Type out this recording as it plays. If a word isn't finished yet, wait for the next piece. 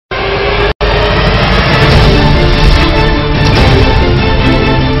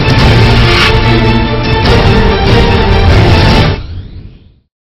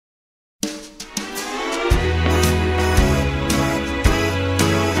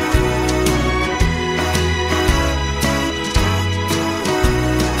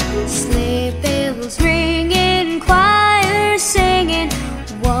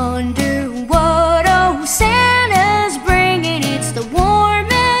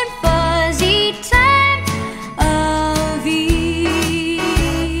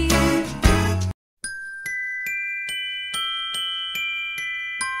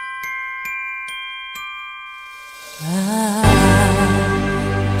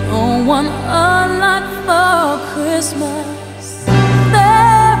want a lot for Christmas.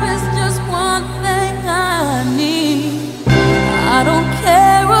 There is just one thing I need. I don't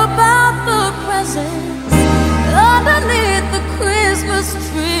care about the presents underneath the Christmas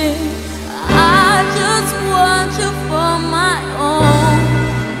tree. I just want you for my own,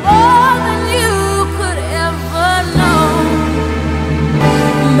 more than you could ever know.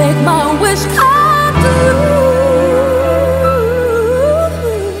 Make my wish come true.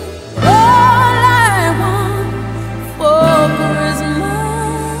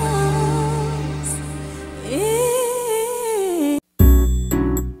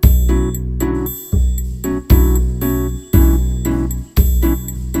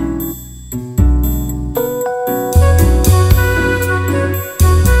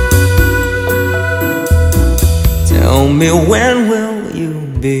 Tell me, when will you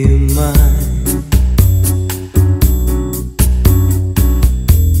be mine?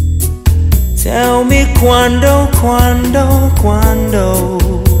 Tell me, quando, quando, quando.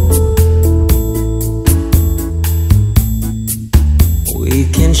 We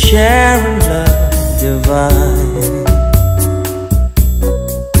can share a love divine.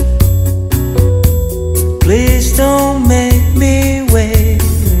 Please don't make me wait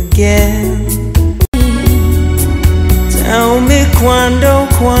again. Tell me, quando,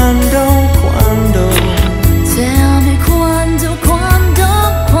 quando, quando. Tell me quando, quando,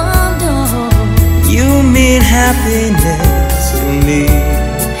 quando. You mean happiness to me.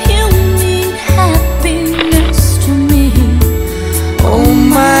 You mean happiness to me. Oh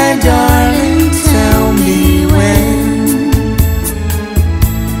my darling, tell me when.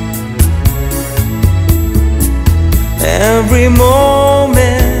 Every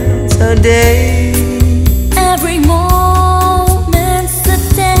moment's a day. Every moment's a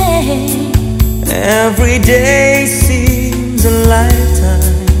day. Every day seems a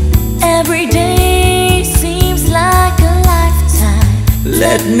lifetime. Every day seems like a lifetime.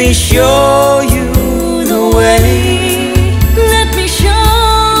 Let me show you the way. Let me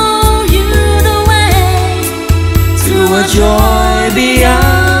show you the way To a joy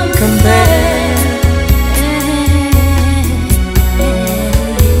beyond compare.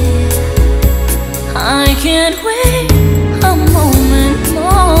 I can't wait a moment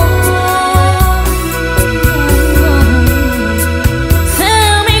more.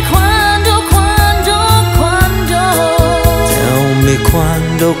 Tell me quando, quando, quando. Tell me,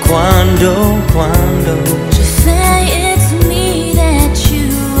 quando, quando, quando. Just say it's me that you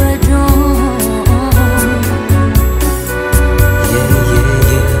adore. Yeah,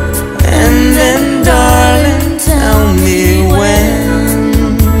 yeah, yeah. And then, darling, tell me when.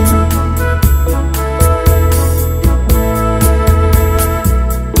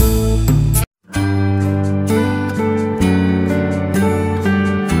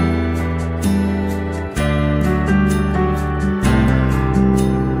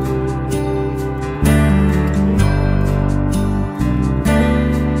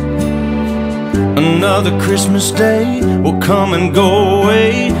 Another Christmas day will come and go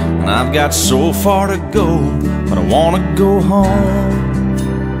away, and I've got so far to go, but I wanna go home.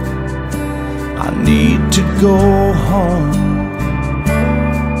 I need to go home.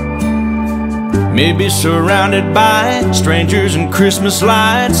 Maybe surrounded by strangers and Christmas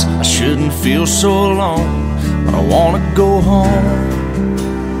lights, I shouldn't feel so alone, but I wanna go home.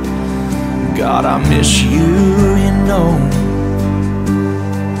 God, I miss you, you know.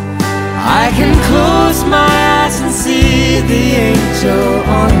 I can close my eyes and see the angel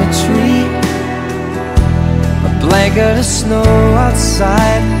on the tree, a blanket of snow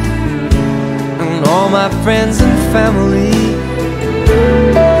outside, and all my friends and family.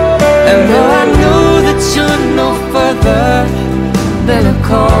 And though I know that you're no further than a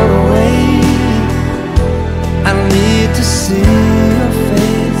call away, I need to see your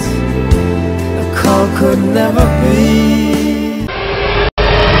face. A call could never be.